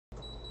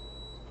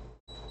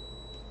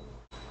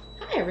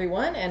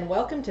everyone, and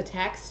welcome to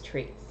Tax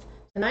Treats.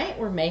 Tonight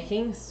we're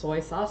making soy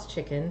sauce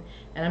chicken,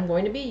 and I'm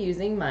going to be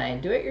using my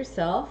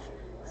do-it-yourself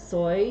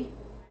soy...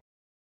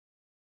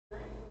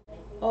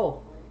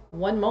 Oh,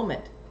 one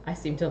moment. I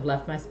seem to have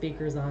left my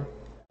speakers on.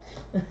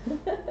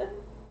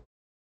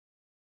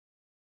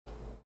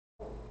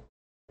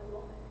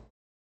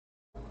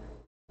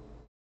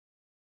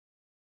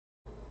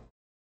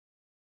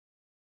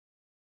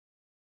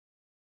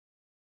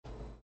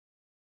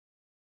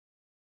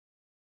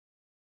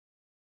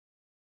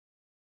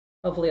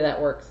 Hopefully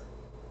that works.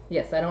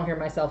 Yes, I don't hear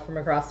myself from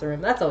across the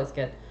room. That's always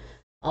good.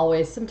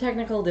 Always some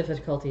technical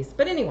difficulties.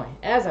 But anyway,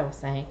 as I was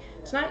saying,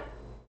 tonight,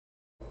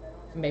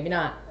 maybe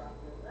not.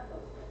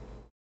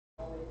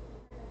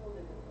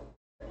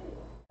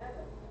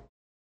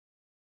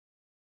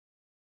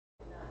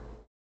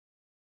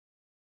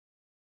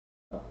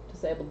 Oh,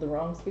 disabled the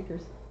wrong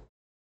speakers.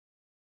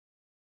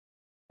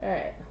 All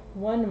right,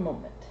 one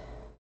moment.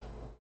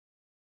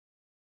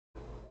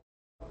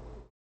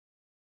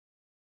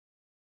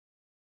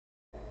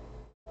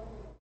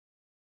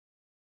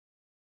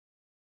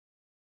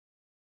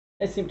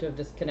 I seem to have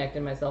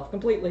disconnected myself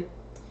completely.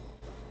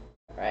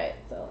 All right,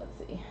 so let's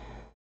see.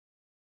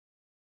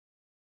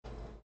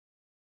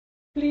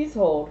 Please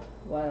hold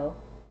while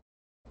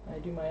I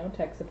do my own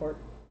tech support.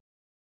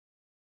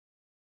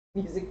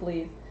 Music,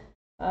 please.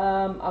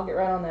 I'll get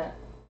right on that.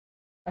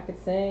 I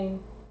could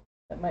sing.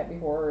 That might be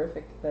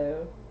horrific,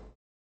 though.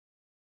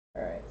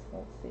 All right, so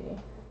let's see.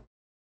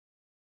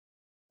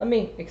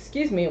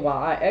 Excuse me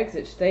while I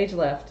exit stage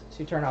left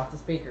to turn off the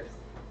speakers.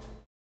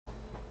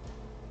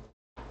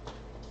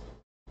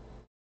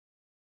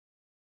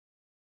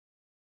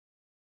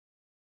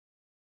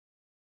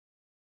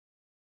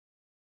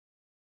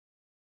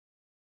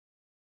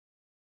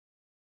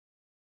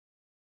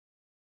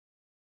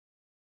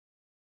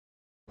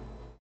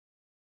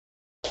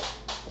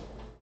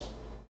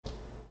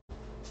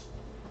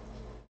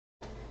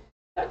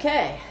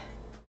 Okay,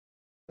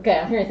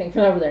 I'm hearing things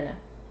from over there now.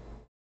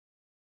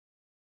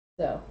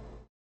 So,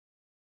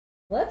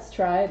 let's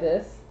try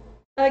this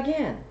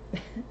again.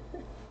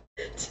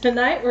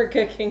 Tonight we're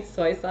cooking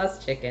soy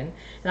sauce chicken,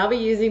 and I'll be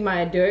using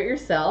my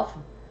do-it-yourself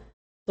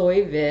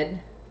Sous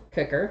Vide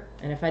cooker.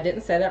 And if I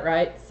didn't say that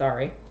right,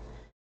 sorry.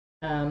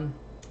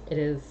 It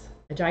is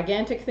a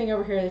gigantic thing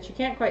over here that you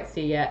can't quite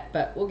see yet,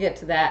 but we'll get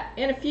to that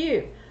in a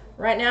few.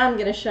 Right now I'm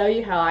going to show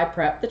you how I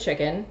prep the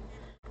chicken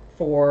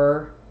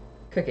for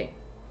cooking.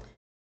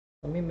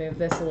 Let me move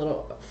this a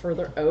little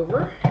further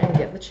over and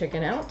get the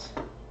chicken out.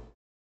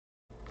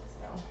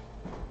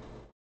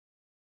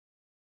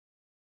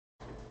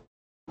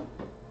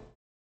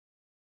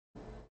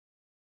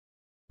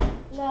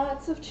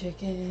 Lots of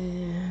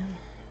chicken.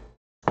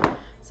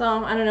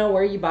 So I don't know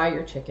where you buy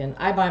your chicken.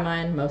 I buy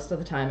mine most of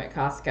the time at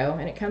Costco,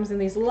 and it comes in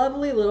these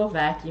lovely little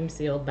vacuum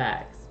sealed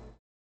bags.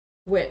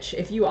 Which,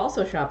 if you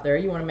also shop there,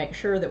 you want to make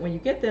sure that when you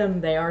get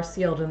them, they are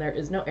sealed and there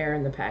is no air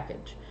in the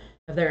package.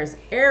 If there is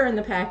air in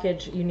the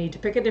package, you need to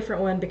pick a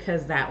different one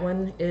because that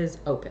one is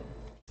open.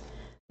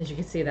 As you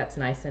can see, that's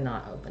nice and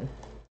not open.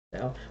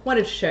 So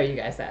wanted to show you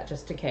guys that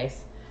just in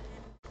case.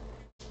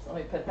 So let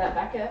me put that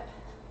back up.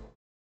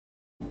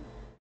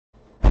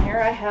 Here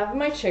I have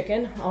my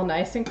chicken all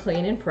nice and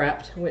clean and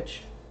prepped,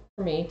 which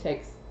for me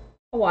takes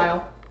a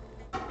while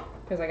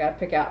because I got to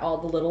pick out all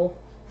the little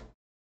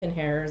skin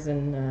hairs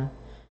and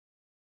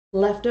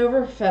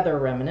leftover feather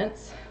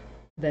remnants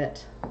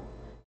that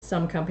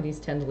some companies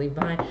tend to leave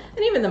behind, and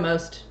even the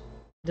most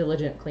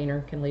diligent cleaner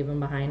can leave them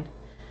behind.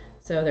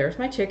 So there's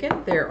my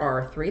chicken. There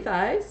are 3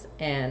 thighs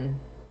and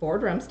 4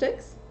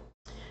 drumsticks.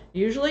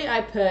 Usually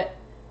I put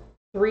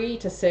 3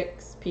 to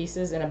 6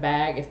 pieces in a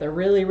bag. If they're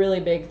really,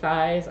 really big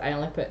thighs, I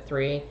only put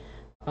 3.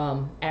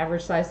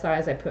 Average size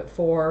thighs, I put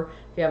 4.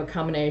 If you have a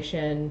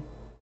combination,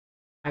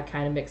 I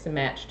kind of mix and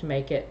match to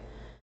make it,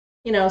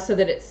 you know, so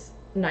that it's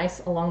nice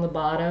along the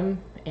bottom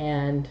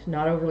and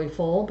not overly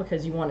full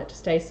because you want it to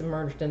stay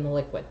submerged in the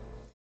liquid.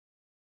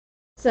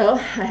 So I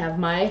have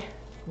my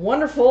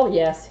wonderful,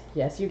 yes,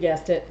 you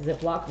guessed it,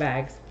 Ziploc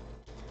bags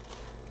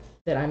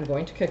that I'm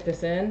going to cook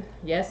this in.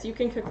 Yes, you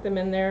can cook them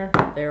in there.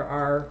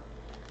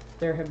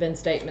 There have been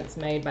statements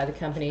made by the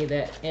company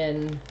that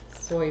in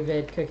Sous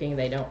Vide cooking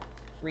they don't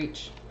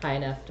reach high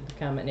enough to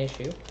become an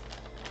issue.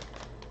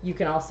 You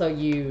can also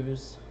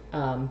use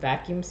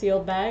vacuum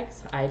sealed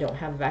bags. I don't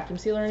have a vacuum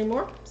sealer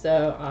anymore,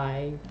 so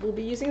I will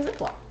be using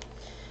Ziploc.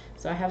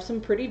 So I have some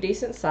pretty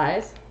decent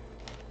size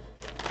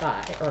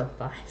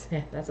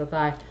that's a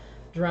thigh,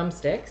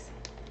 drumsticks.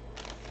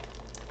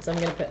 So I'm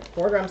going to put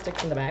 4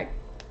 drumsticks in the bag.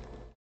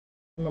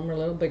 Some of them are a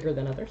little bigger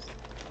than others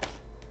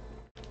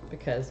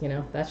because, you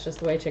know, that's just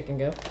the way chicken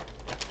go.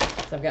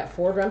 So I've got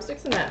 4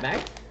 drumsticks in that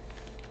bag.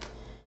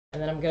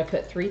 And then I'm going to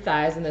put 3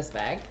 thighs in this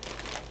bag.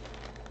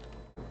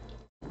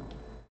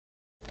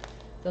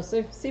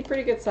 So see,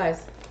 pretty good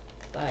size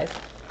thighs.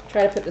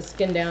 Try to put the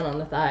skin down on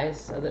the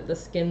thighs so that the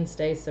skin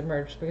stays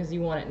submerged because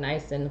you want it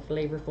nice and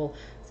flavorful.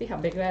 See how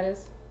big that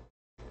is?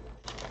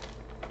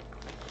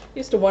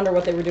 Used to wonder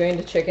what they were doing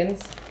to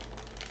chickens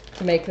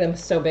to make them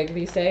so big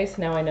these days.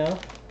 Now I know.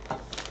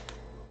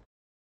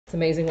 It's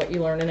amazing what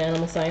you learn in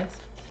animal science.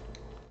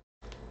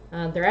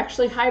 They're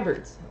actually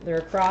hybrids. They're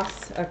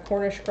a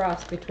Cornish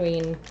cross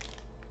between,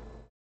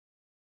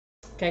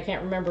 okay, I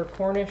can't remember,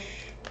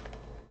 Cornish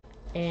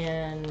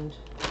and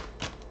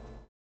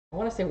I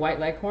want to say white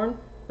leghorn,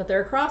 but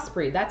they're a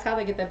crossbreed. That's how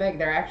they get that big.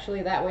 They're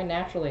actually that way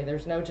naturally.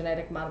 There's no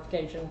genetic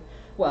modification,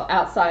 well,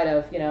 outside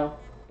of, you know,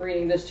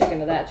 breeding this chicken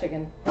to that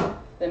chicken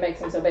that makes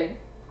them so big.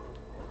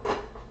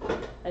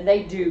 And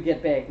they do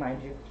get big,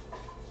 mind you.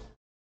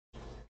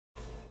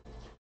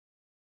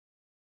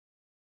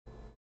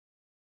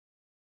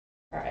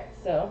 All right,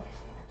 so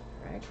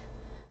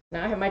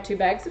now I have my 2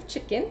 bags of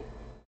chicken.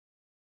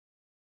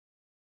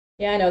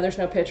 Yeah, I know there's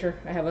no picture.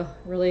 I have a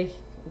really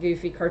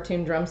goofy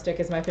cartoon drumstick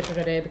as my picture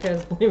today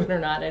because, believe it or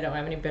not, I don't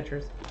have any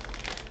pictures.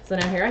 So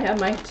now here I have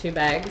my 2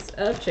 bags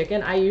of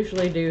chicken. I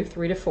usually do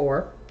 3 to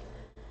 4.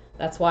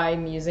 That's why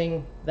I'm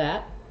using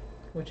that,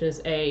 which is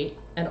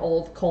an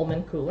old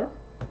Coleman cooler.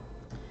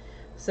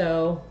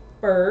 So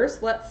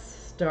first, let's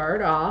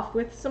start off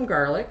with some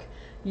garlic.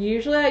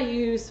 Usually I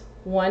use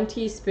 1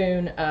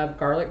 teaspoon of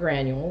garlic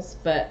granules,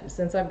 but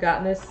since I've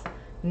gotten this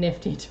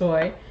nifty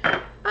toy,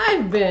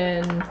 I've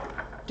been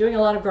doing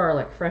a lot of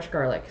garlic, fresh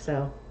garlic.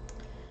 So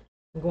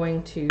I'm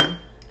going to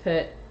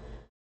put,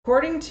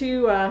 according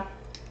to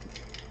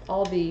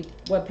all the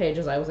web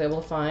pages I was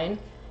able to find,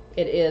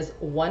 it is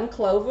 1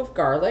 clove of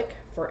garlic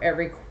for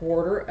every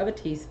 1/4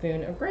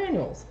 teaspoon of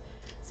granules.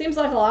 Seems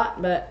like a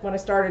lot, but when I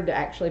started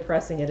actually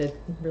pressing it, it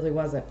really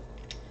wasn't.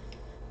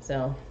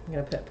 So I'm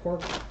gonna put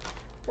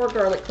 4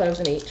 garlic cloves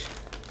in each.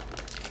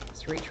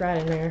 Just reach right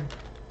in there.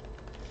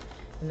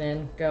 And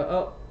then go,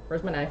 oh,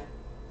 where's my knife?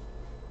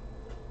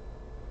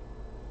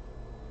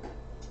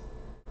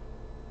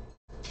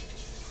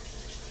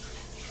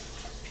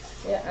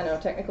 Yeah, I know,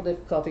 technical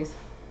difficulties.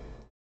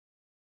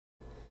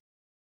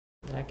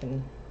 But I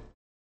can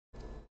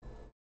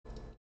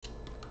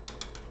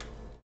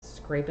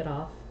scrape it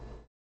off.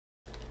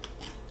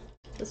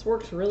 This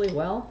works really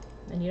well,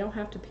 and you don't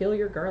have to peel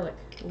your garlic.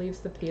 It leaves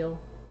the peel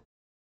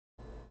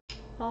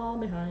all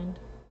behind.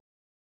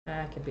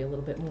 It could be a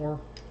little bit more.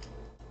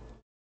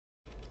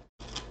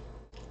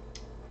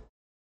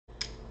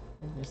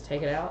 And just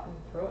take it out and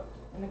throw it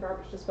in the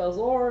garbage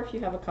disposal, or if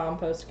you have a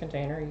compost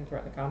container, you can throw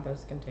it in the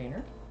compost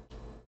container.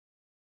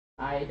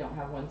 I don't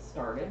have one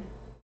started,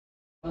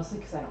 mostly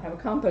because I don't have a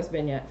compost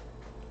bin yet.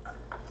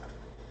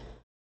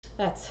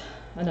 That's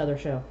another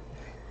show.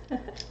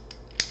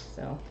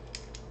 So.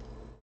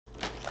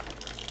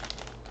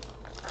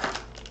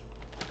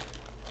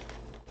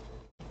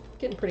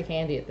 Getting pretty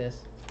handy at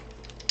this.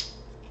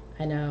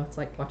 I know, it's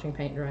like watching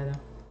paint dry though.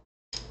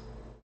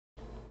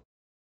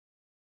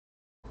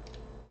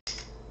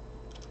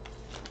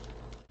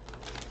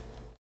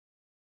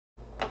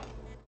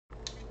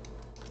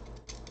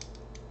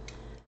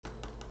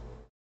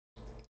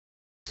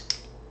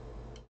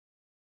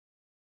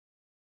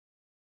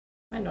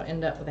 I don't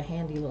end up with a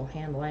handy little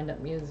handle. I end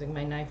up using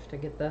my knife to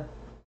get the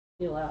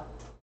peel out.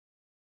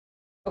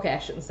 Okay, I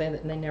shouldn't say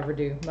that they never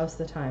do. Most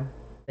of the time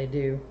they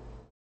do.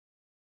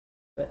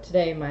 But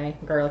today my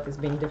garlic is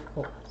being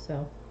difficult,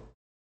 so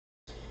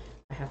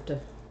I have to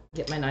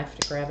get my knife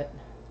to grab it.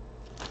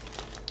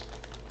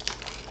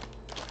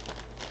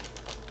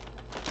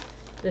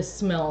 This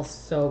smells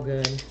so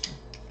good.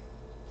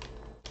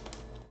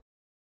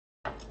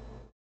 I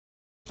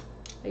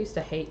used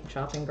to hate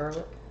chopping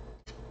garlic,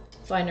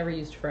 so I never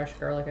used fresh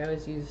garlic. I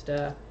always used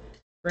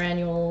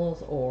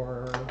granules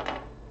or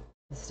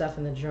the stuff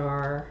in the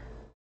jar.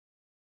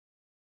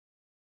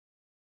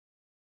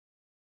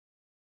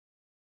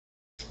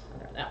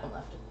 That one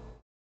left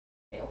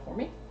a tail for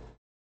me.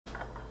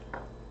 That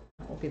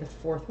will be the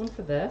 4th one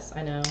for this.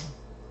 I know.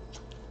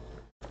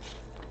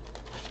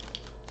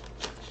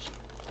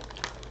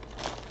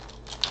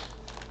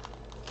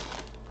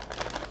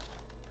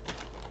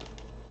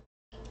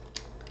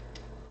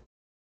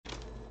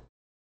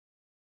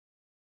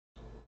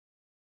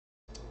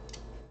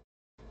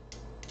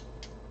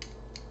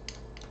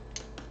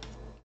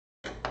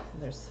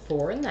 There's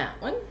 4 in that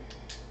one.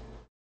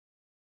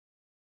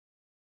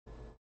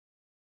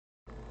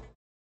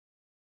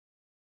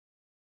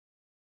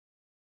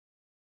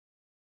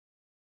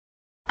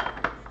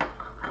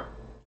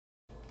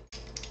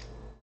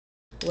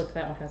 Look,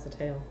 that one has a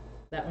tail.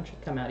 That one should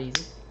come out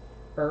easy.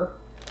 Burr.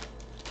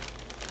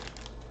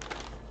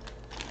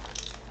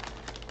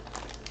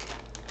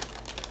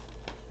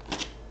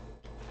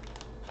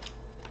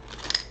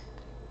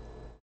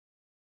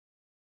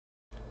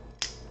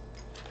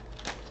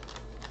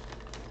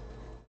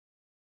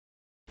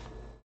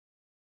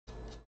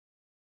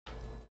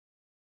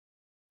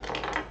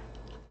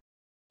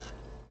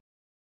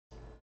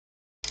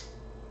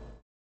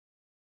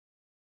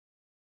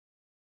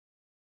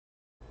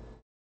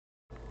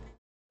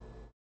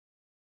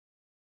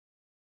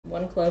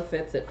 One clove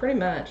fits it pretty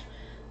much.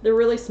 The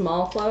really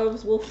small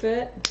cloves will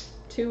fit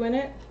 2 in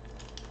it.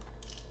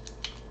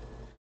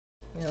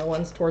 You know,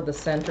 one's toward the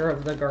center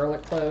of the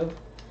garlic clove,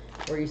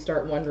 where you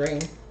start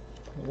wondering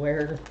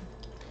where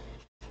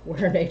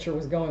nature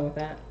was going with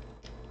that.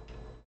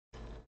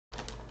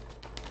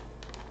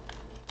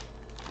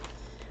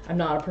 I'm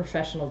not a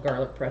professional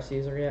garlic press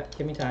user yet.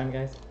 Give me time,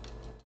 guys.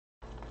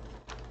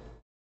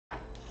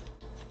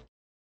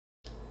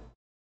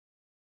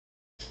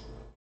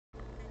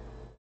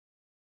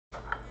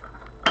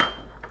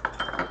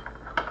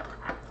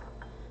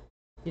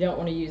 You don't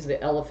want to use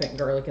the elephant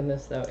garlic in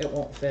this, though. It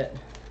won't fit.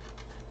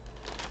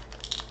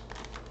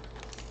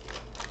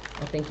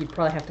 I think you'd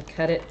probably have to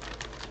cut it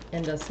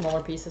into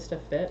smaller pieces to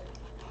fit.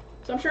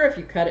 So I'm sure if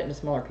you cut it into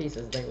smaller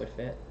pieces, they would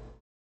fit.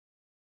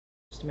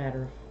 Just a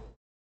matter of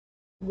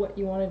what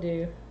you want to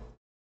do.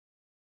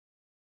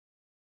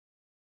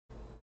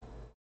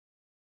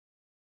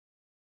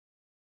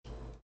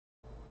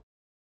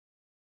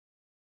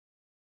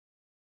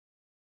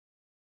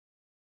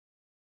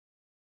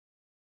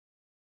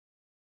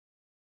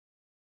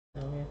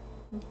 Oh, yeah.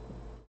 Of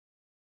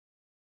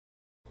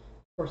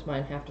course,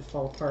 mine have to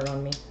fall apart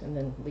on me and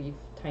then leave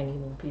tiny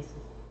little pieces.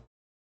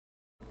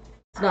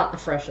 It's not the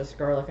freshest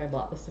garlic. I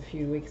bought this a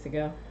few weeks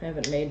ago. I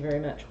haven't made very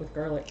much with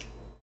garlic.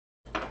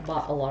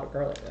 Bought a lot of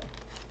garlic, though.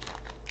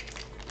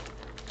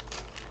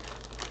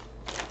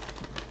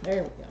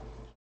 There we go.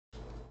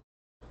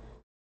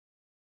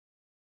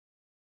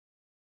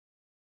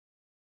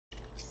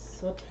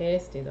 So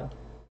tasty, though.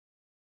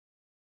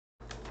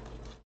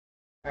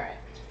 All right.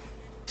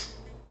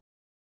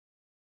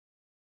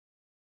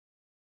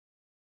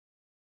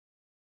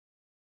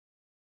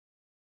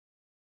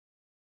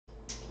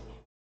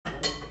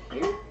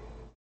 Here.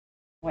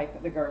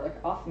 Wipe the garlic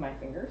off my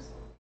fingers.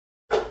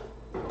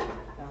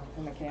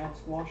 And I can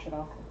just wash it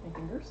off with my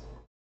fingers.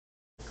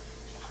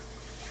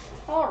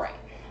 All right.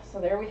 So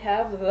there we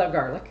have the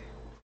garlic.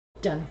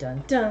 Dun,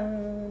 dun,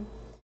 dun.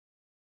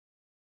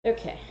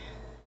 Okay.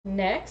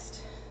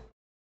 Next,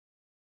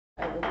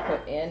 I will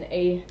put in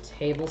a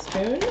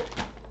tablespoon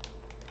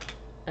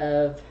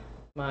of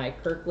my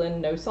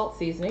Kirkland no salt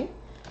seasoning.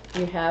 If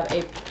you have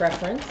a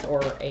preference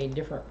or a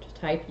different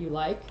type you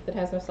like that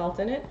has no salt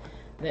in it,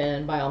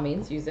 then by all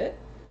means use it.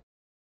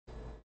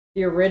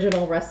 The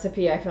original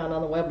recipe I found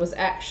on the web was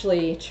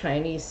actually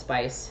Chinese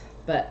spice,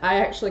 but I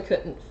actually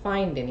couldn't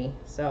find any,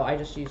 so I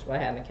just used what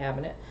I had in the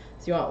cabinet.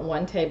 So you want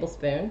 1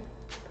 tablespoon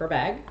per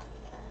bag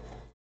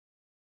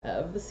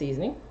of the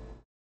seasoning.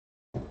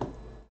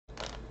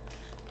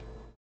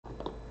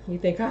 You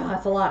think, oh,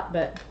 that's a lot,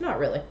 but not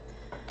really.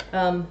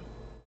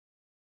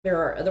 There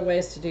are other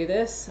ways to do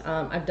this.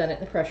 I've done it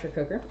in the pressure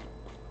cooker.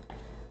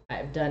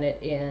 I've done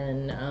it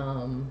in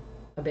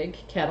a big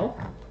kettle.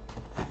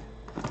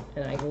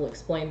 And I will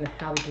explain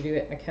how to do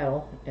it in a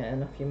kettle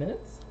in a few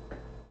minutes.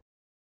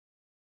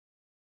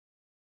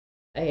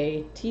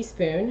 A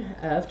teaspoon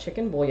of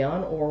chicken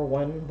bouillon or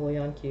 1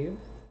 bouillon cube.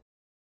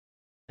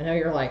 I know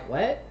you're like,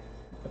 what?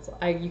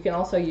 You can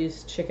also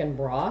use chicken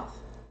broth,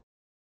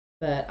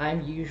 but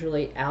I'm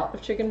usually out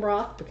of chicken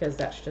broth because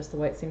that's just the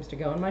way it seems to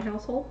go in my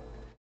household.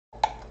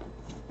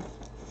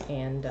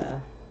 And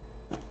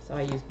so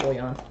I use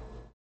bouillon.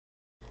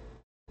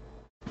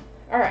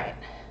 All right,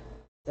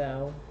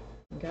 so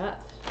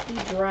got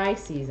the dry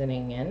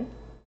seasoning in.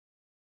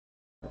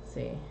 Let's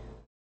see.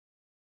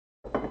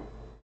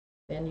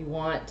 Then you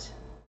want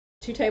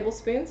 2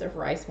 tablespoons of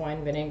rice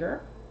wine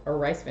vinegar, or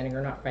rice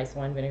vinegar, not rice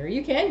wine vinegar.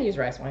 You can use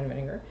rice wine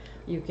vinegar.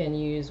 You can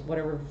use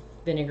whatever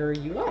vinegar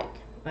you like.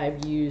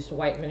 I've used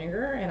white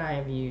vinegar and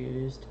I've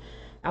used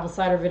apple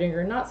cider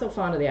vinegar. Not so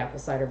fond of the apple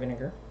cider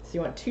vinegar. So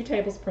you want 2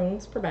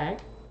 tablespoons per bag.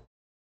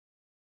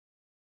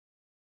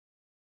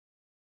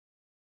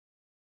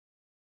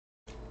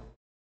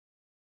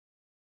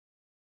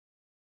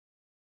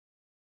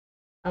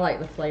 I like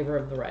the flavor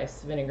of the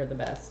rice vinegar the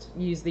best.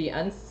 Use the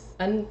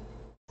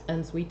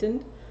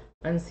unsweetened,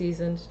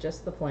 unseasoned,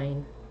 just the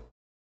plain.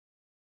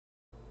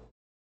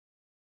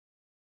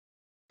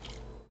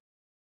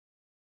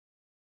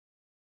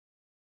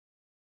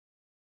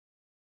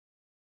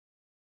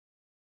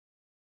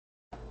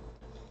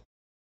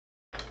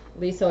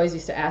 Lisa always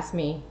used to ask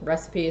me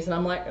recipes, and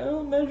I'm like, I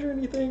don't measure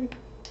anything.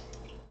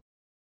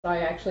 So I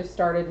actually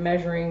started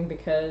measuring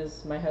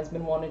because my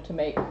husband wanted to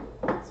make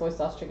soy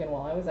sauce chicken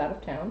while I was out of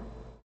town.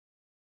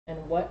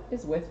 And what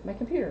is with my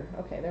computer?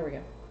 Okay, there we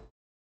go.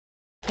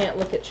 Can't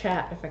look at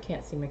chat if I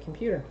can't see my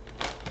computer.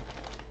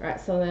 All right,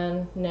 so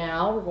then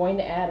now we're going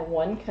to add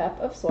 1 cup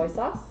of soy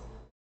sauce.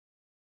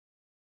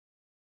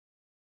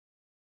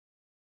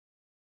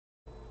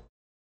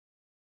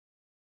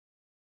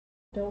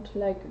 Don't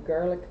like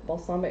garlic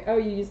balsamic. Oh,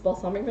 you use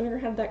balsamic vinegar?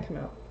 How did that come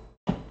out?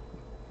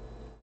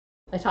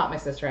 I taught my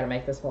sister how to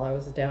make this while I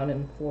was down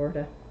in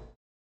Florida.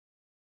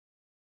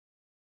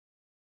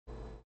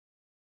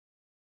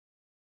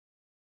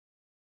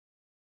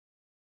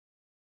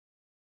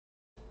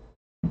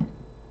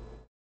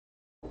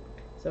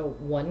 So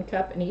 1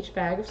 cup in each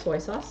bag of soy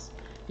sauce.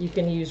 You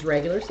can use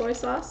regular soy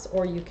sauce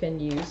or you can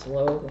use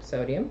low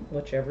sodium,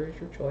 whichever is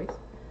your choice.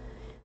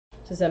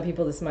 To some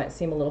people this might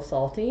seem a little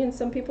salty, and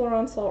some people are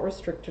on salt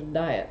restricted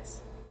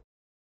diets.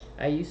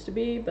 I used to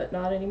be, but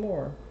not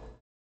anymore.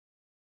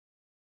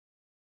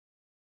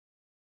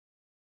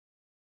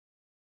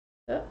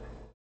 Oh.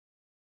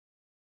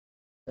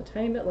 A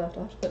tiny bit left.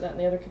 I'll have to put that in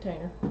the other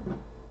container.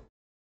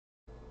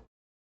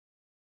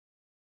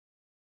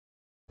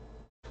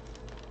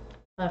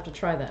 I'll have to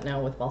try that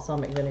now with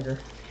balsamic vinegar.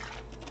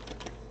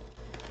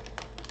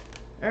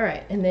 All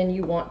right, and then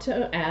you want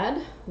to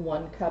add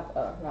 1 cup,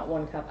 not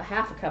 1 cup, a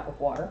half a cup of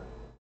water,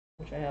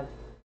 which I have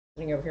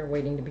sitting over here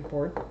waiting to be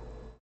poured.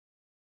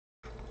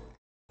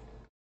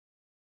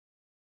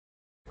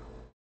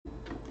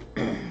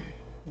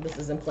 This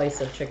is in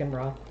place of chicken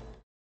broth.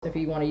 So if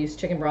you want to use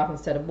chicken broth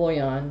instead of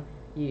bouillon,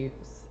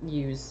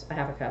 use a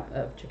half a cup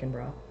of chicken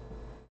broth.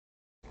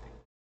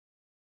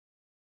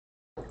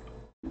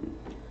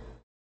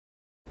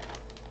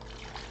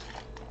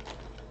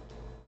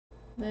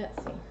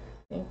 Let's see, I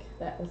think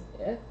that was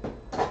it.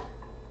 I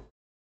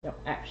don't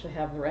actually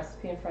have the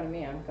recipe in front of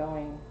me. I'm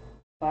going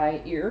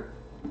by ear.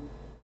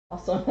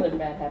 Also another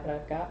bad habit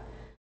I've got.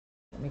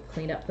 Let me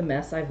clean up the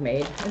mess I've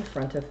made in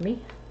front of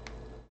me.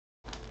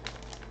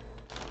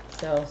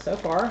 So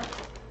far,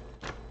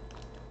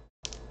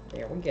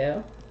 there we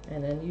go.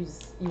 And then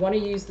you want to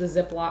use the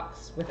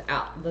Ziplocs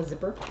without the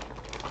zipper,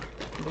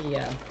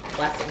 the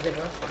plastic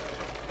zipper.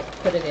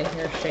 Put it in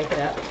here, shake it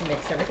up,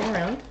 mix everything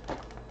around.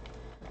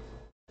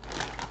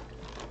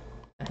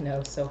 I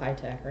know, so high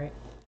tech, right?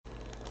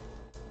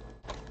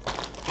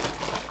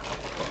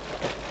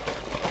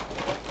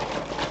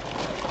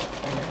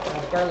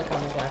 And garlic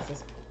on the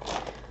glasses.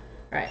 All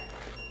right.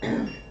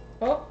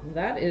 Oh,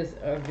 that is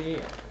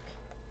the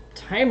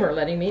timer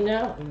letting me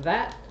know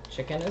that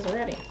chicken is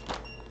ready.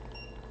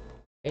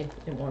 It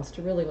wants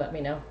to really let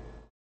me know.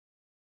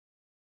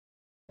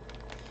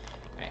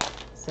 Alright,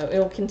 so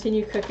it'll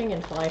continue cooking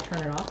until I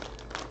turn it off,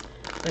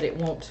 but it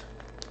won't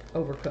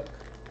overcook.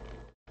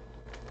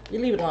 You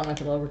leave it long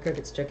enough, it'll overcook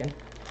its chicken.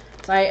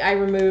 So I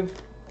remove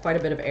quite a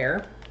bit of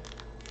air,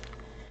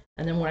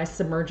 and then when I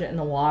submerge it in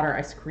the water,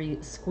 I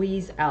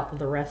squeeze out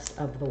the rest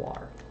of the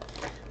water.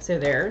 So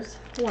there's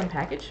one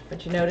package,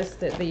 but you notice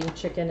that the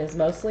chicken is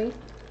mostly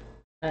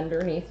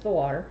underneath the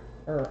water,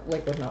 or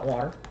liquid, not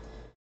water.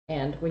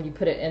 And when you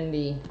put it in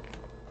the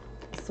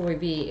Sous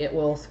Vide, it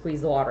will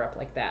squeeze the water up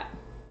like that.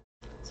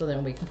 So then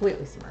it'll be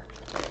completely submerged.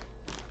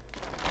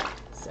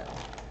 So.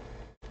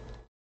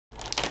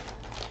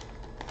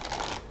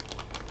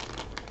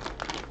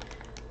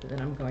 Then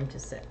I'm going to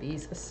set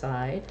these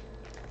aside.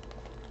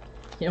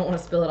 You don't want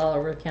to spill it all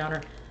over the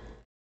counter.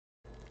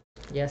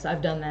 Yes,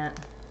 I've done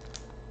that.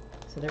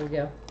 So there we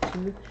go.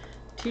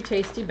 Two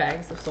tasty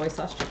bags of soy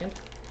sauce chicken.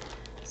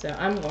 So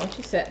I'm going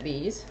to set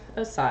these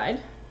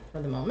aside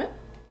for the moment.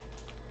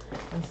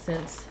 And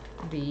since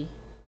the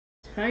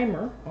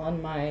timer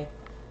on my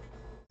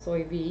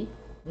Sous Vide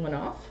went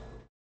off,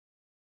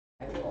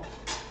 I will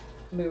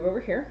move over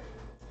here.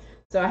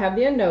 So I have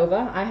the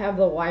Innova, I have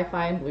the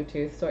Wi-Fi and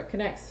Bluetooth, so it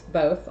connects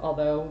both,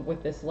 although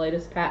with this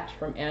latest patch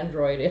from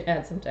Android, it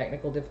had some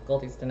technical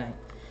difficulties tonight.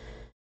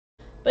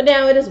 But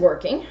now it is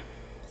working.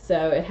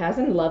 So it has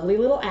a lovely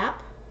little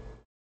app.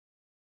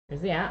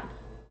 Here's the app.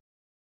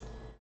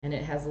 And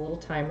it has a little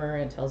timer,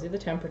 and it tells you the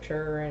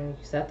temperature, and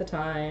you set the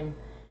time,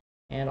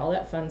 and all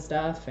that fun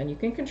stuff, and you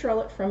can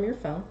control it from your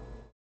phone.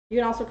 You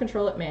can also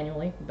control it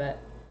manually, but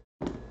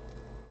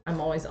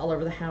I'm always all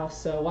over the house,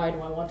 so why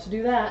do I want to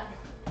do that?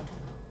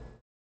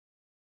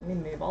 Let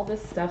me move all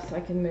this stuff so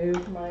I can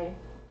move my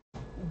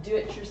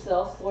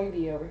do-it-yourself Sous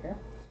Vide over here.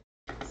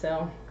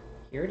 So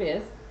here it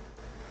is.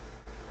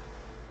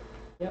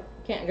 Yep,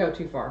 can't go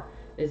too far.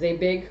 It is a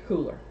big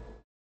cooler.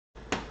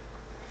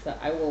 So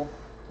I will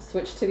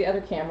switch to the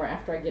other camera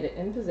after I get it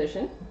in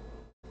position,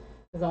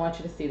 because I want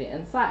you to see the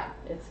inside.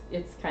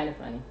 It's kind of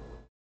funny.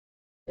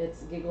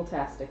 It's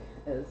giggle-tastic,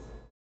 as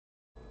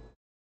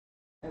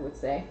I would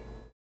say.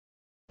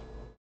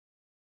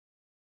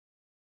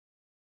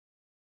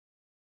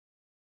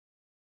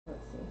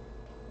 Let's see.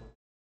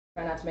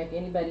 Try not to make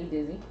anybody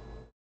dizzy.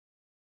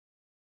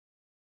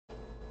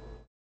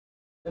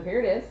 So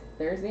here it is.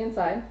 There's the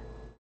inside.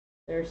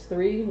 There's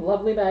 3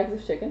 lovely bags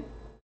of chicken.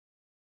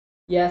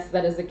 Yes,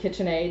 that is a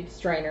KitchenAid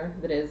strainer.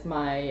 That is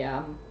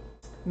my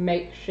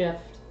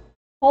makeshift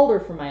holder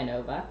for my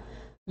Innova.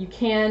 You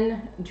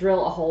can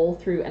drill a hole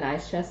through an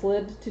ice chest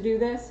lid to do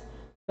this,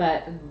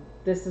 but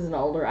this is an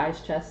older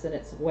ice chest and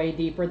it's way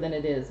deeper than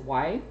it is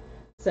wide,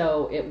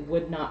 so it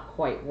would not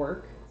quite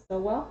work so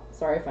well.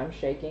 Sorry if I'm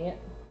shaking it.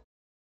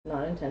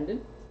 Not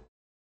intended.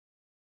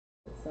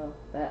 So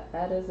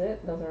that is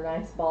it. Those are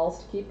nice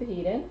balls to keep the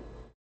heat in.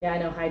 Yeah, I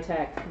know, high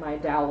tech, my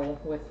dowel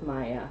with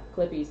my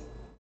clippies,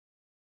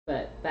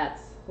 but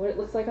that's what it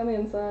looks like on the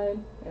inside.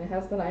 And it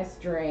has the nice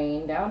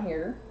drain down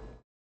here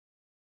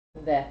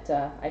that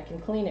I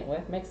can clean it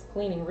with. Makes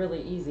cleaning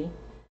really easy.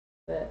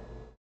 But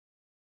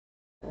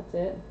that's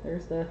it.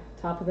 There's the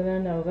top of the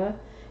Innova.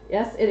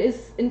 Yes, it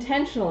is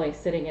intentionally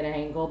sitting at an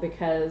angle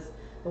because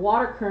the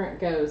water current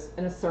goes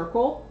in a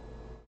circle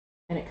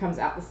and it comes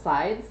out the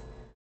sides.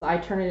 So I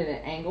turn it at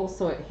an angle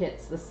so it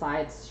hits the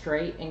sides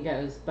straight and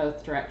goes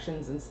both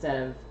directions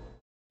instead of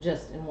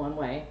just in one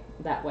way.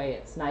 That way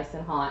it's nice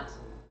and hot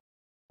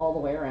all the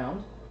way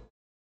around.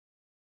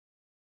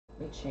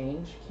 Let me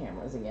change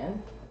cameras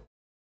again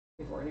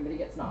before anybody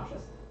gets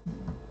nauseous.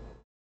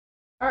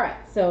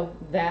 Alright, so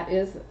that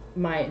is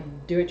my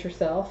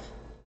do-it-yourself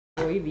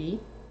Sous Vide.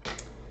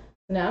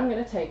 Now I'm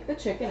going to take the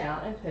chicken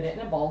out and put it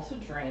in a bowl to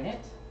drain it.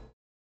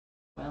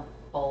 Well,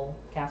 bowl,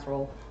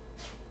 casserole,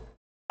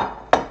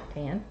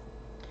 pan.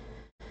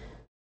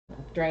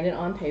 Drain it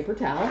on paper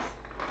towels.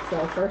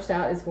 So first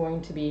out is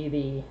going to be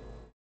the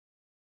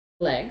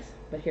legs,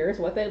 but here's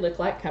what they look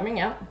like coming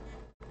out.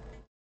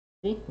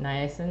 See,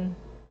 nice and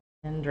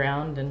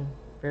drowned and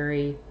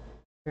very,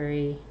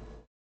 very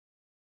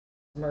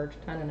submerged.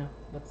 I don't know,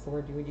 what's the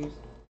word you would use.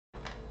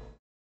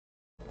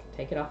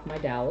 Take it off my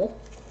dowel.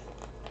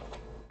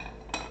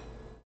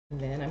 And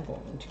then I'm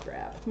going to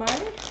grab my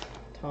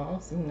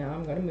tongs, and now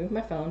I'm going to move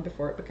my phone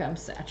before it becomes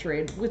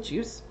saturated with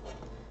juice.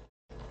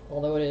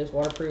 Although it is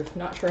waterproof,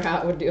 not sure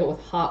how it would deal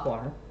with hot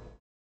water.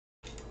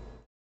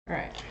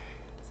 Alright,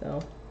 so, I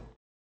don't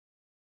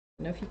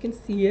know if you can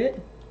see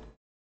it.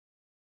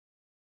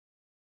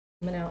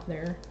 Coming out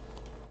there.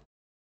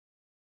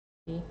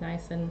 See,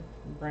 nice and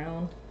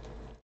brown.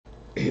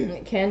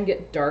 It can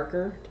get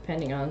darker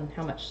depending on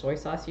how much soy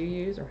sauce you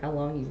use or how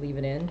long you leave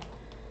it in.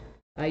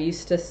 I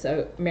used to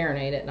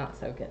marinate it, not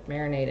soak it,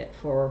 marinate it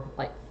for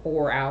like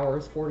 4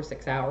 hours, 4 to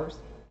 6 hours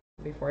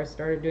before I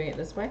started doing it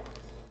this way.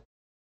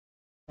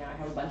 Now I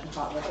have a bunch of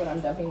hot liquid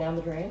I'm dumping down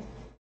the drain.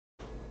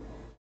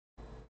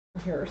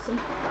 Here are some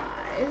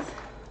thighs.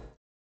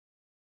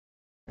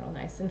 They're all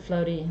nice and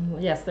floaty.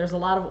 Yes, there's a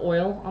lot of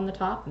oil on the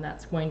top, and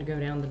that's going to go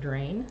down the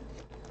drain.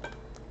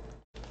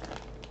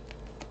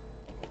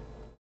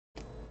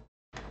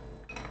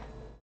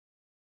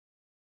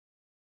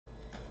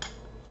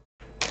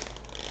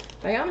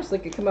 I honestly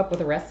could come up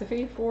with a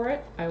recipe for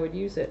it. I would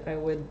use it. I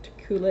would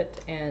cool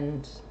it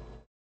and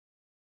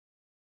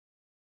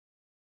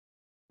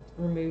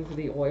remove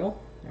the oil.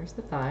 There's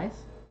the thighs.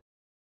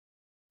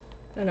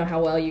 I don't know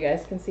how well you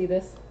guys can see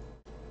this,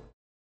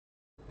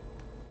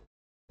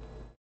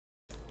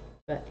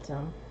 but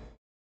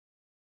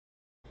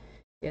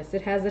yes,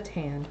 it has a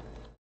tan.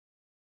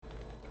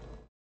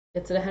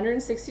 It's at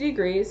 160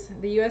 degrees.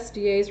 The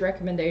USDA's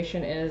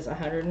recommendation is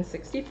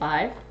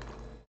 165.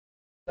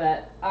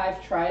 But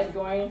I've tried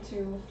going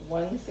to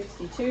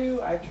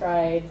 162, I've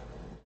tried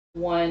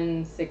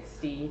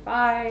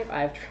 165,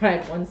 I've tried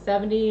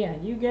 170,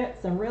 and you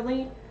get some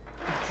really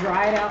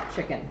dried out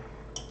chicken.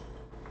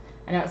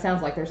 I know it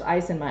sounds like there's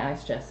ice in my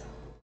ice chest.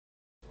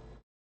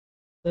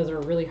 Those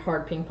are really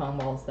hard ping pong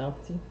balls though.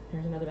 See,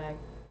 here's another bag.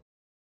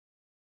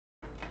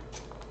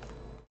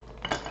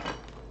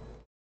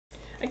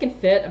 I can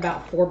fit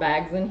about 4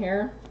 bags in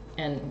here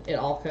and it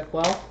all cook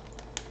well.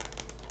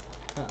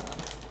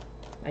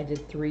 I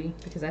did 3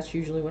 because that's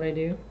usually what I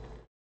do.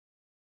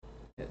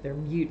 They're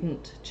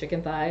mutant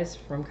chicken thighs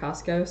from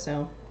Costco,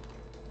 so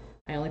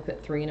I only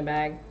put 3 in a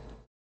bag.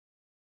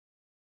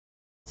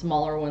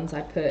 Smaller ones I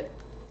put,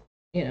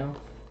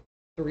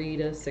 3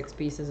 to 6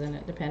 pieces in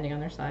it, depending on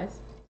their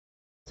size.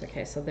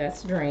 Okay, so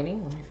that's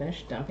draining. Let me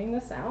finish dumping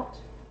this out.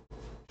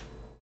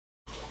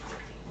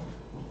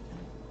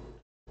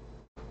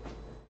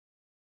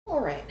 All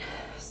right,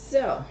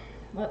 so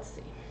let's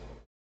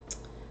see.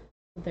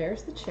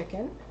 There's the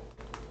chicken.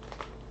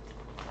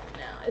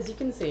 As you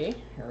can see,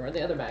 here are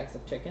the other bags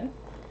of chicken.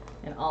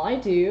 And all I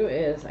do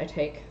is I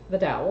take the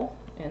dowel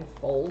and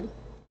fold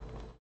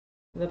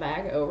the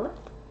bag over.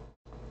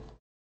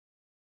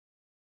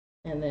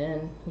 And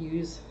then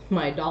use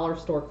my dollar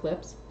store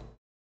clips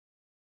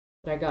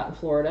that I got in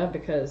Florida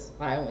because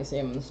I only see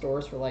them in the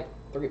stores for like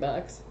 $3,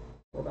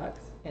 $4.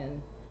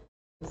 And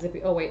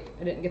zippy, oh wait,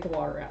 I didn't get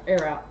the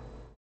air out.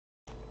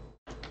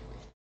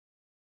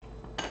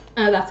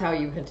 That's how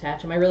you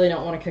attach them. I really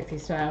don't want to cook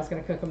these tonight. I was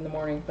going to cook them in the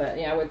morning, but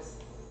yeah, I would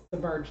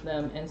submerge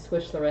them and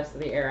swish the rest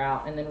of the air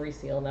out and then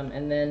reseal them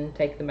and then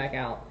take them back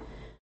out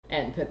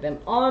and put them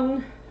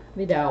on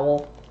the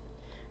dowel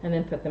and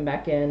then put them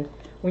back in.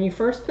 When you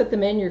first put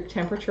them in, your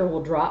temperature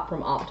will drop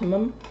from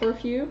optimum for a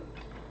few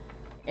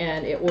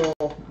and it will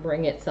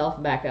bring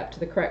itself back up to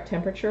the correct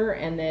temperature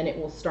and then it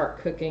will start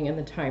cooking and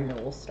the timer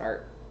will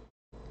start.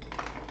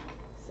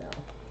 So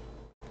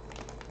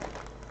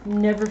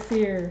never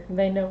fear,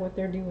 they know what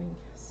they're doing.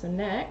 So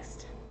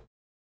next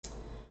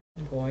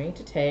I'm going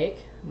to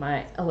take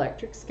my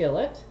electric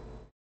skillet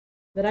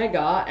that I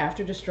got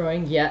after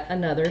destroying yet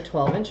another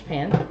 12-inch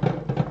pan.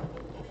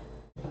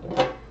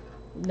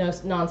 No,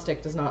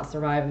 nonstick does not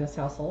survive in this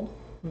household.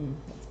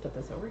 Let's put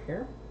this over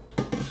here.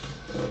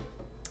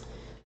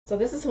 So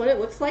this is what it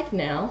looks like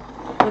now.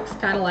 It looks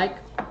kind of like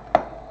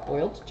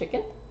boiled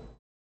chicken.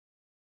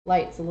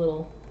 Light's a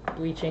little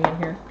bleaching in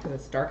here because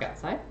it's dark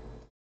outside.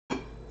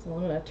 So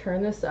I'm going to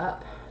turn this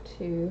up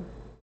to...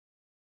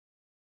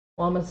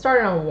 Well, I'm going to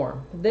start it on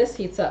warm. This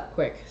heats up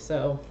quick,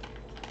 so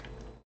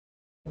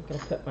I'm going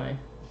to put my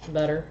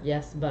butter.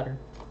 Yes, butter.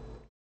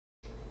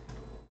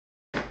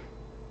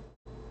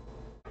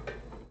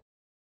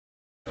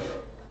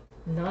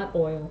 Not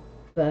oil,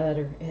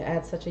 butter. It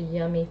adds such a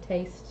yummy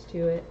taste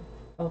to it.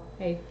 Oh,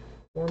 hey,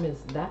 warm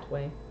is that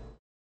way.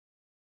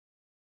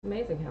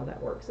 Amazing how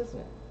that works, isn't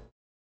it?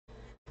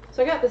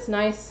 So I got this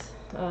nice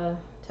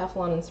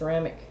Teflon and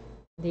ceramic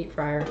deep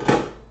fryer.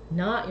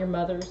 Not your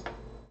mother's.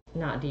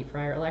 Not deep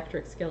fryer,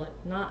 electric skillet,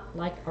 not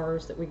like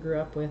ours that we grew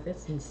up with.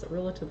 It's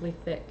relatively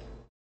thick.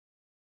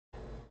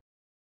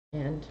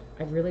 And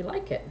I really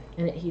like it,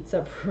 and it heats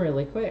up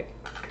really quick.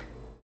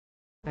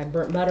 I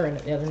burnt butter in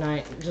it the other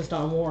night, just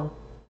on warm.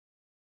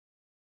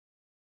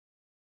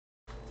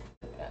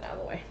 Put that out of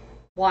the way.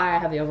 Why I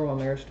have the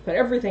overwhelming urge to put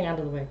everything out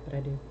of the way, but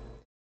I do.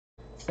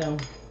 So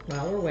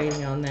while we're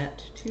waiting on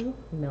that to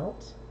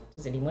melt,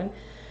 does anyone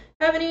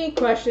have any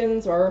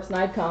questions or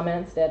snide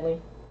comments,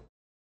 Deadly?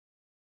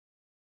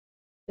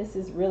 This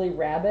is really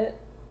rabbit.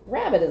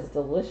 Rabbit is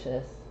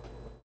delicious.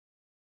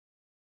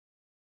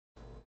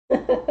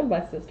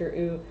 My sister,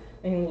 ooh,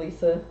 and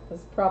Lisa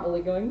is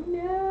probably going,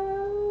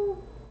 no.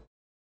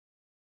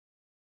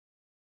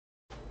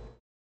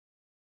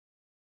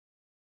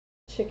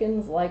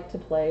 Chickens like to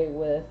play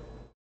with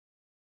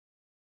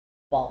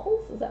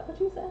balls? Is that what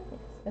you said?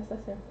 Yes,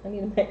 I said. I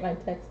need to make my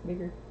text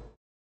bigger.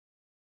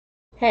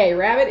 Hey,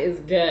 rabbit is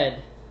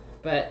good,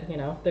 but you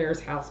know,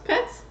 there's house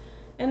pets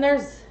and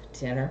there's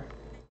dinner.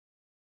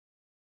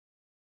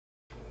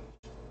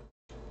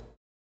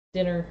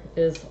 Dinner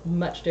is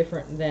much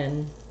different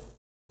than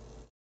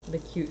the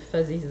cute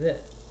fuzzies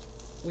that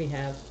we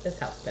have as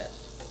house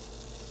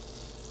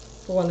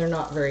pets. For one, they're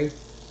not very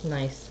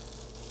nice.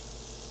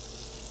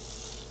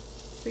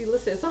 See,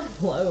 listen, it's on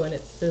low and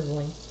it's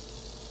sizzling.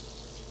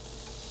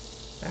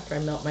 After I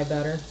melt my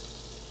butter,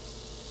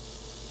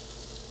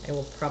 I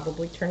will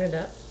probably turn it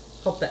up.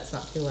 Hope that's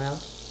not too loud.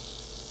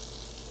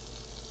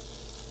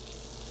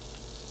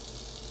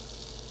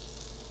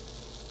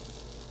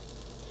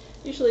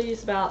 Usually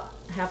use about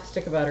half a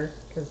stick of butter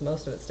because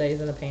most of it stays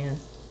in the pan.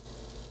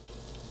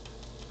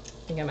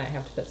 I think I might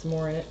have to put some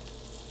more in it.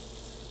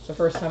 It's the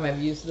first time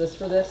I've used this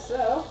for this,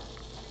 so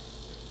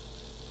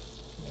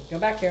go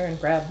back here and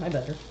grab my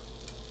butter.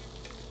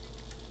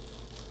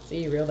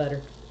 See, real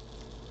butter.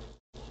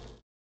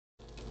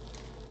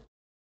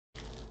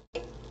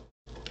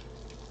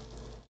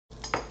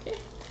 Okay.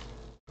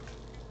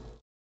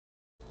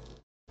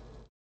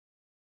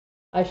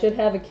 I should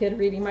have a kid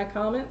reading my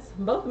comments.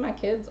 Both of my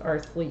kids are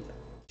asleep.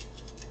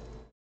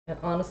 And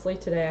honestly,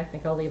 today I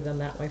think I'll leave them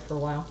that way for a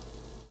while.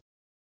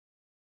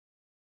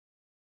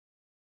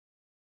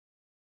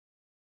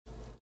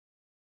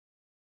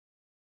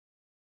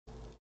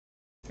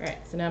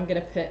 Alright, so now I'm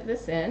going to put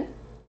this in.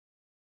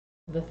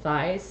 The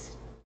thighs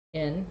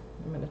in.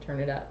 I'm going to turn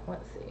it up.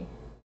 Let's see.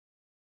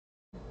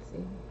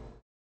 I'm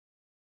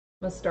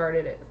going to start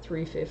it at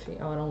 350.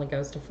 Oh, it only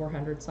goes to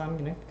 400, so I'm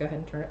going to go ahead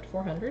and turn it to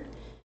 400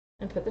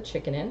 and put the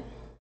chicken in.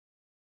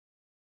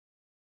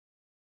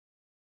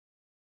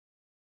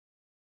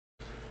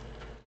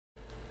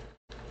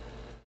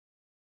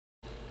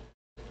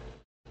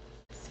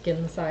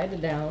 Skin the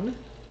side down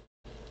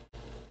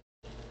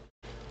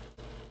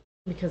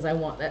because I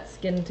want that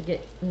skin to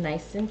get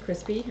nice and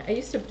crispy. I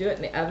used to do it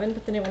in the oven,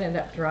 but then it would end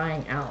up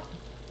drying out.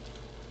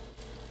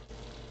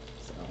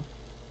 So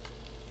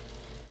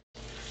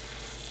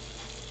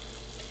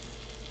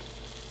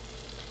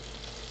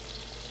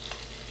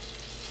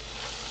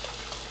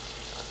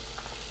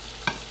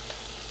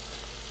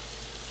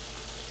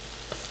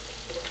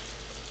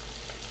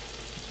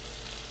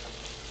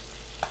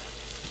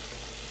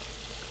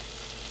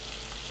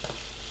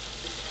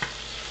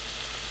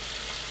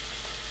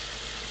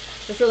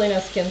there's really no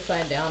skin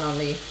side down on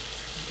the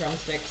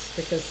drumsticks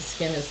because the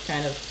skin is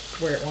kind of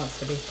where it wants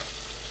to be.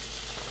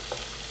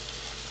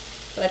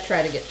 But I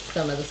try to get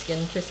some of the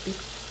skin crispy.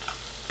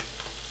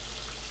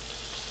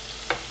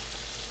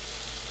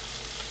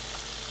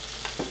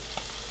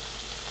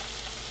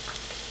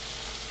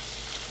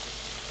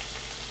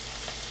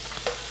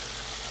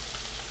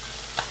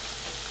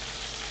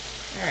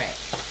 Alright,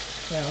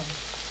 so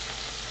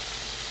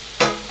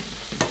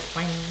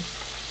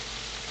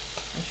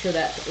I'm sure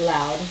that's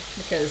loud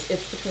because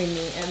it's between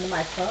me and the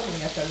microphone. I'm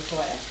going to throw this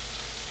away.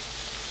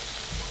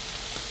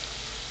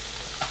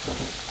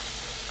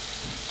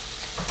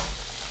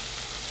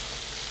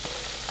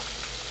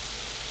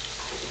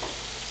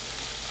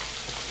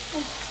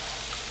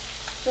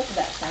 Doesn't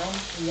that sound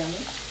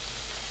yummy?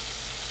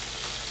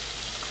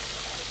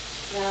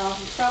 Now,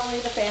 probably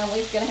the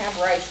family's going to have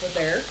rice with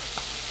theirs.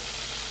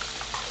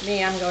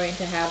 Me, I'm going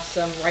to have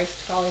some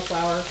riced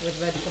cauliflower with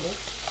vegetables.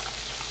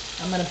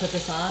 I'm going to put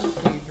this on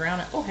so you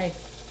drown it. Oh, hey.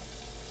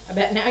 I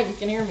bet now you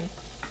can hear me.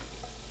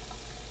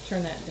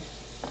 Turn that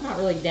not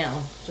really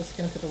down. Just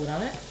going to put the lid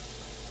on it.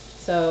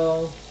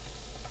 So,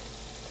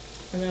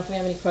 I don't know if we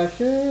have any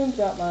questions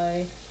about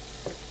my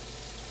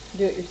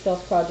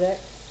do-it-yourself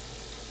project.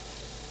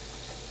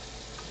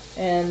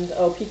 And,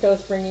 oh,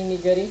 Pico's bringing me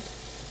goodies.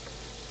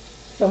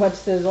 So much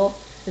sizzle.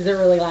 Is it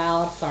really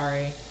loud?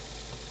 Sorry.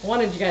 I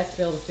wanted you guys to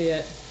be able to see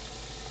it.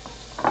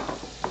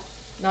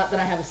 Not that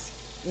I have a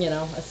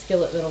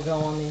skillet that'll go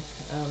on the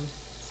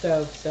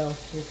stove, so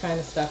you're kind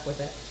of stuck with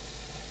it.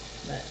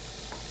 But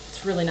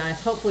it's really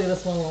nice. Hopefully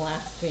this one will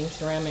last, being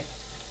ceramic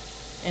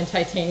and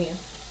titanium.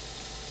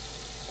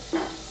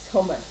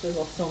 So much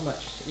sizzle, so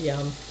much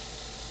yum.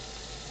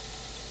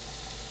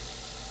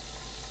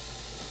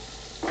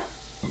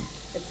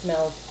 It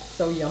smells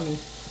so yummy.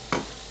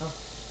 Oh.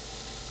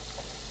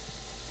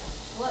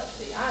 Let's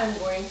see, I'm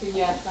going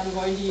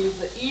to use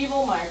the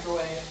evil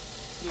microwave.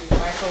 to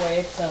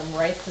microwave some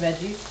rice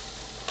veggies.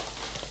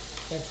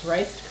 It's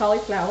riced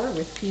cauliflower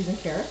with peas and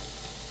carrots.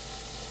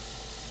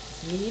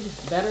 Need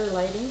better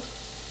lighting.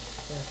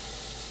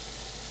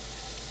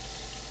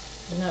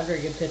 Not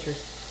very good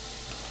pictures.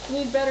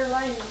 Need better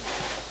lighting.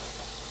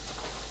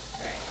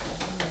 Alright,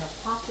 I'm going to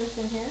pop this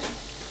in here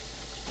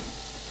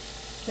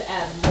to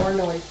add more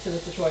noise to the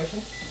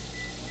situation.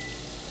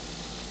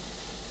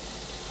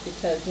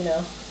 Because, you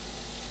know,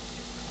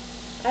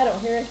 I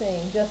don't hear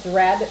anything, just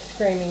rabbits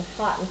screaming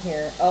hot in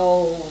here.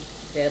 Oh,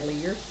 Deadly,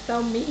 you're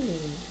so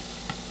mean.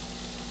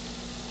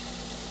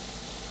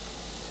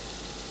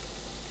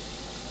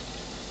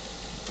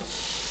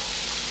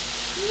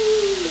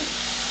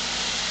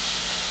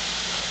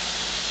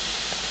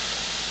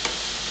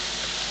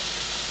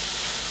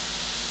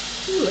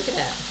 Ooh, look at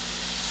that.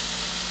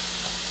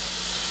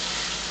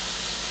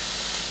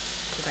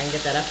 See if I can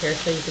get that up here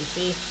so you can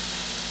see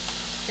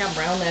how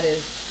brown that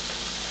is.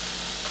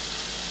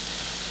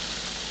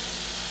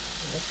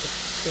 This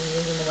thing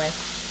is in the way.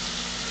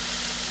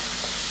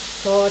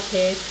 So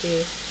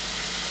tasty.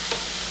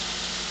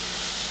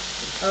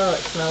 Oh,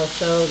 it smells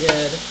so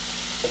good.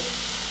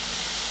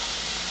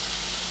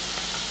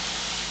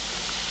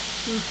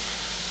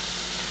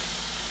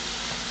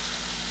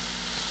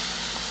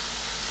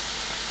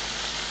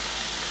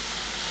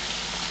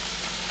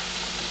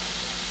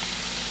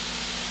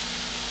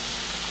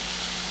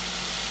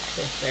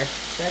 There.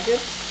 Is that good?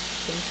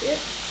 Can you see it?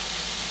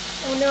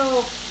 Oh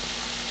no!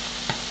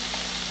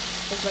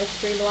 Is my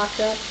screen locked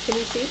up? Can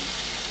you see?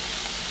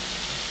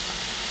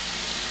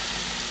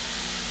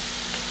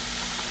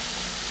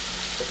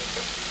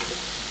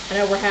 I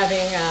know we're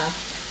having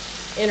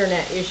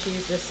internet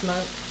issues this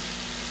month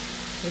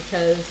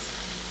because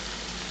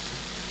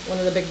one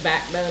of the big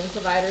backbone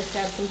providers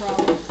had some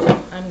problems.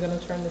 I'm going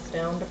to turn this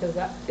down because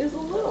that is a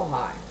little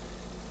high.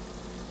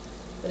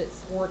 But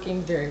it's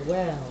working very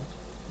well.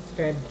 It's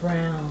very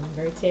brown,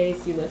 very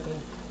tasty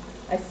looking.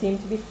 I seem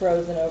to be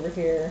frozen over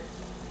here.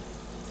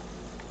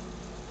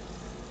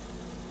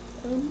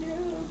 Oh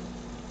no.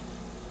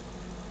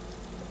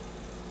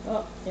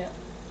 Oh, yeah.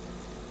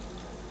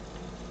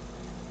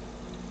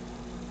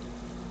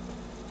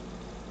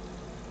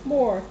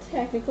 More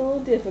technical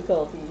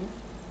difficulties.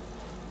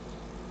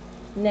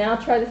 Now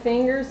try the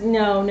fingers?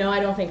 No, I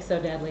don't think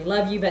so, Deadly.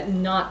 Love you, but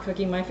not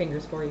cooking my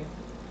fingers for you.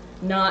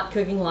 Not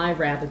cooking live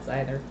rabbits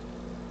either.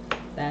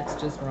 That's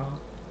just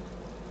wrong.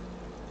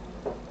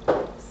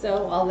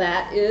 So while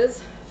that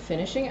is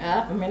finishing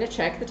up, I'm going to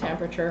check the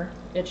temperature.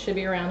 It should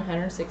be around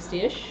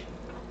 160-ish.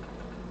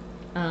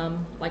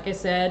 Like I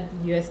said,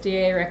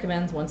 USDA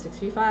recommends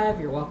 165.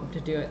 You're welcome to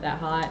do it that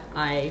hot.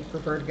 I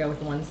prefer to go with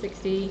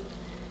 160.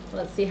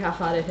 Let's see how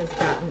hot it has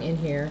gotten in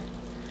here.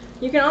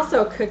 You can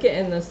also cook it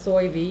in the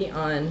Sous Vide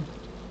on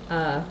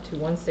to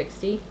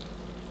 160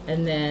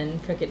 and then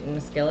cook it in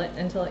the skillet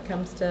until it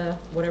comes to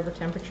whatever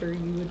temperature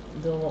you would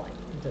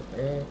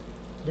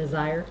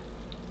desire.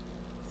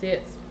 See,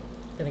 it's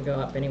going to go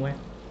up anyway.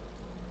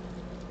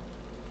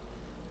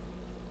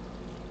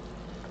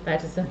 In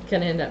fact, it's going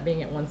to end up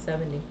being at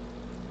 170.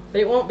 But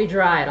it won't be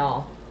dry at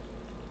all,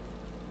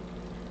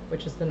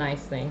 which is the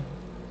nice thing.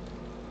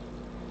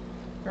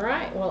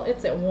 Alright, well,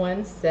 it's at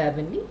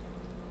 170.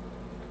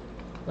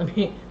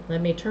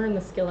 Let me turn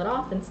the skillet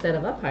off instead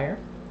of up higher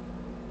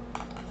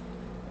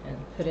and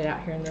put it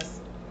out here in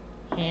this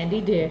handy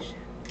dish.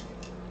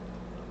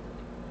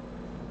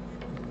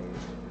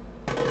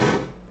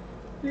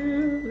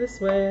 Move this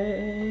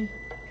way.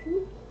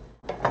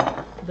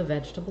 The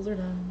vegetables are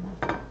done.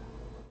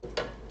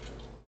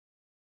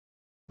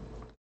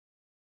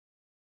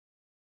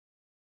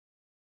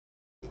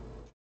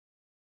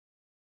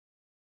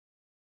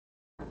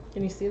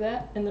 Can you see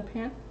that in the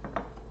pan?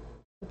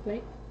 The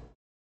plate?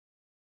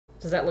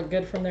 Does that look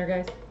good from there,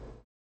 guys?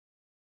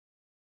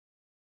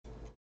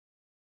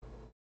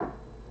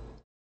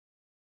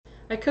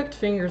 I cooked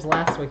fingers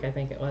last week, I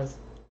think it was.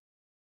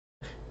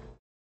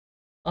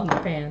 On the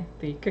pan,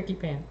 the cookie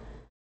pan.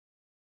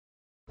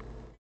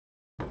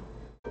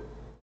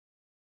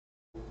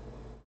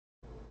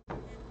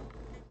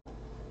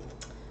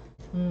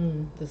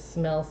 This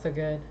smells so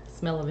good.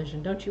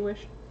 Smell-o-vision, don't you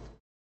wish?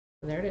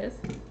 There it is.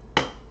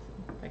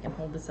 I can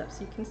hold this up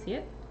so you can see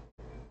it.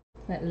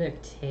 That look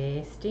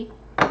tasty.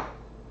 So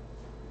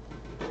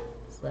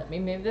let me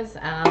move this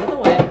out of the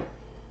way.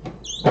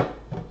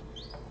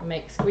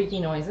 Make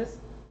squeaky noises.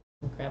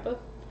 Grab a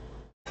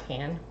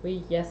pan.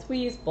 We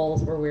use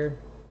bowls where we're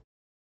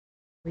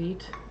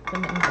eat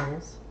them in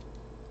bowls.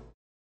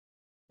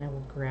 I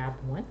will grab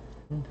one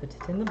and put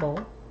it in the bowl.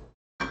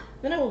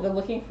 Then I will go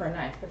looking for a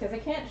knife because I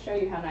can't show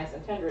you how nice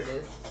and tender it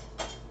is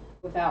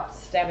without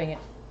stabbing it.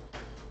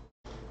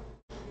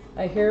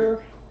 I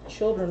hear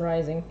children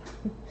rising.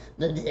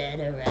 The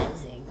dead are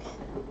rising.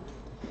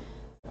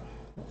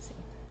 Let's see.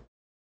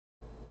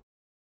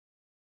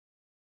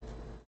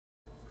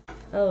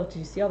 Oh, do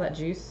you see all that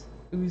juice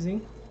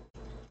oozing?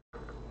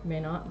 You may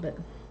not, but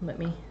let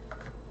me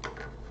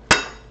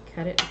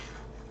cut it.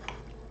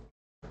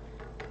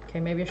 Okay,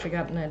 maybe I should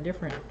have gotten a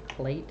different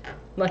plate,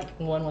 like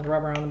one with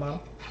rubber on the bottom.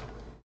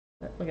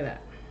 But look at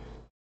that.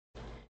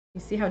 You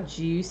see how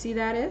juicy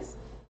that is?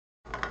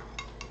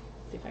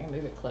 See if I can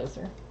move it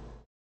closer.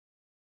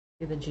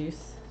 See the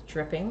juice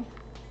dripping?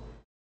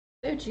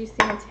 So juicy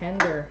and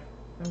tender.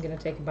 I'm gonna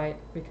take a bite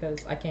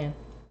because I can.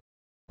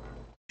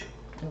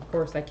 And of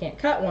course I can't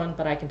cut one,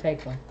 but I can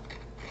take one.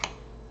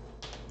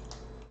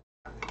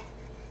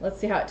 Let's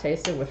see how it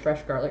tasted with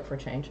fresh garlic for a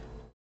change.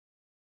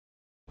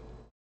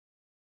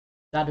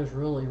 That is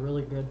really,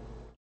 really good.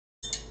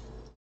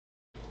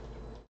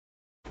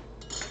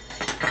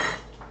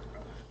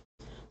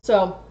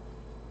 So,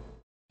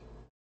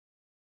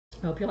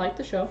 I hope you like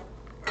the show.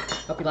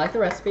 Hope you like the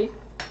recipe.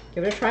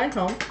 Give it a try at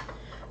home.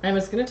 I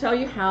was going to tell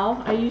you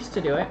how I used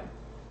to do it.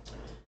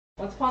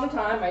 Once upon a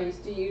time, I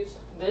used to use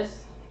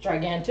this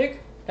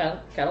gigantic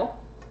kettle,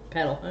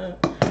 and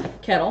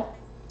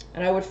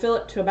I would fill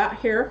it to about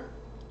here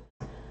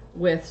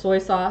with soy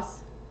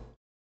sauce,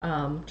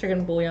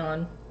 chicken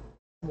bouillon,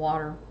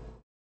 water.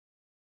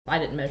 I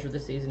didn't measure the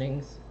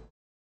seasonings,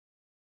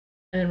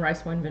 and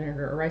rice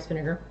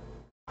vinegar.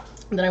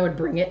 Then I would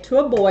bring it to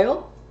a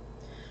boil.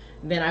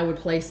 Then I would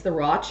place the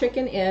raw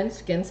chicken in,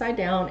 skin side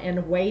down,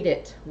 and weight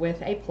it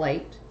with a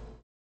plate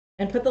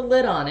and put the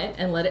lid on it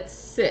and let it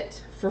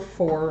sit for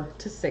 4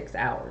 to 6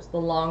 hours. The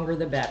longer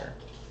the better.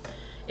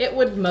 It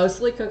would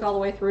mostly cook all the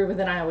way through, but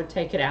then I would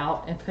take it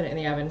out and put it in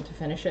the oven to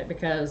finish it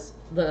because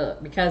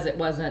it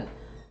wasn't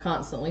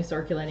constantly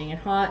circulating and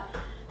hot,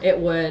 it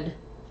would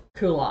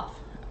cool off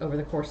over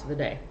the course of the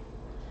day.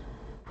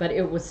 But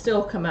it would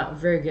still come out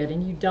very good,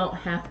 and you don't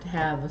have to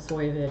have a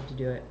Soy Vide to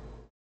do it.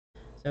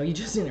 So you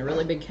just need a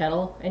really big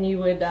kettle, and you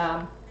would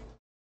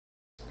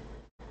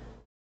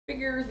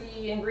figure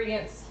the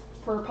ingredients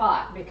per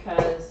pot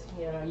because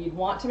you'd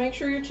want to make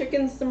sure your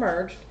chicken's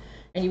submerged,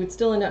 and you would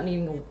still end up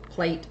needing a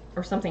plate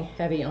or something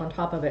heavy on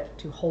top of it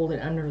to hold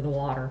it under the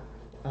water.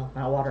 Well,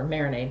 not water,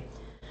 marinade.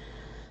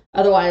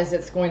 Otherwise,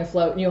 it's going to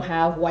float, and you'll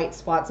have white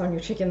spots on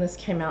your chicken. This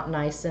came out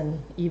nice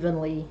and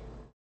evenly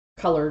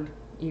colored,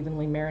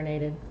 evenly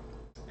marinated.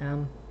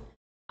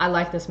 I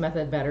like this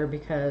method better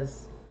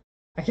because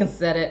I can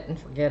set it and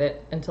forget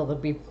it until the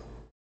beep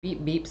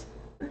beeps,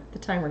 the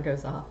timer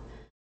goes off,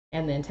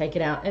 and then take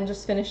it out and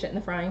just finish it in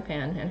the frying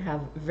pan and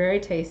have very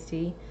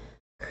tasty,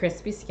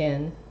 crispy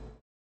skin,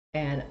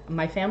 and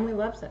my family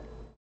loves it.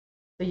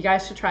 So you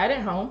guys should try it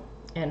at home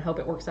and hope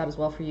it works out as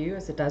well for you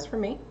as it does for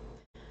me.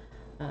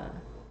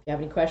 If you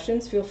have any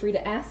questions, feel free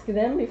to ask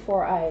them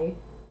before I...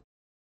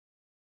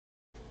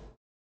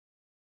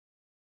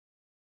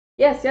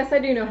 Yes, I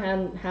do know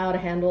how to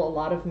handle a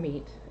lot of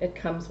meat. It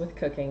comes with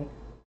cooking.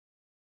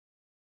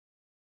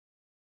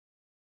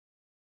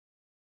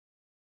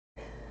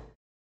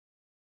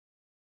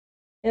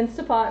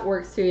 Instapot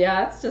works too.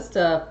 Yeah, it's just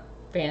a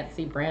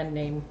fancy brand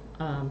name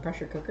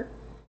pressure cooker.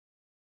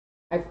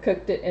 I've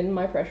cooked it in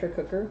my pressure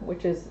cooker,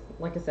 which is,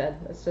 like I said,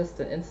 it's just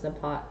an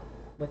Instant Pot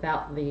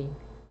without the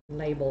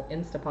label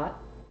Instapot.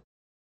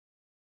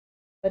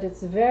 But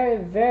it's very,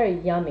 very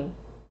yummy.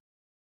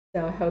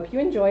 So I hope you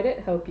enjoyed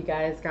it. Hope you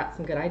guys got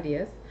some good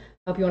ideas.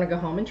 Hope you want to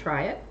go home and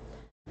try it.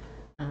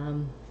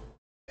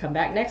 Come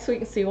back next week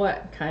and see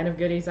what kind of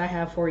goodies I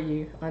have for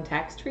you on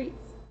tax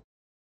treats.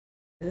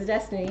 This is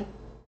Destiny.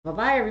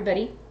 Bye-bye,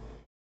 everybody.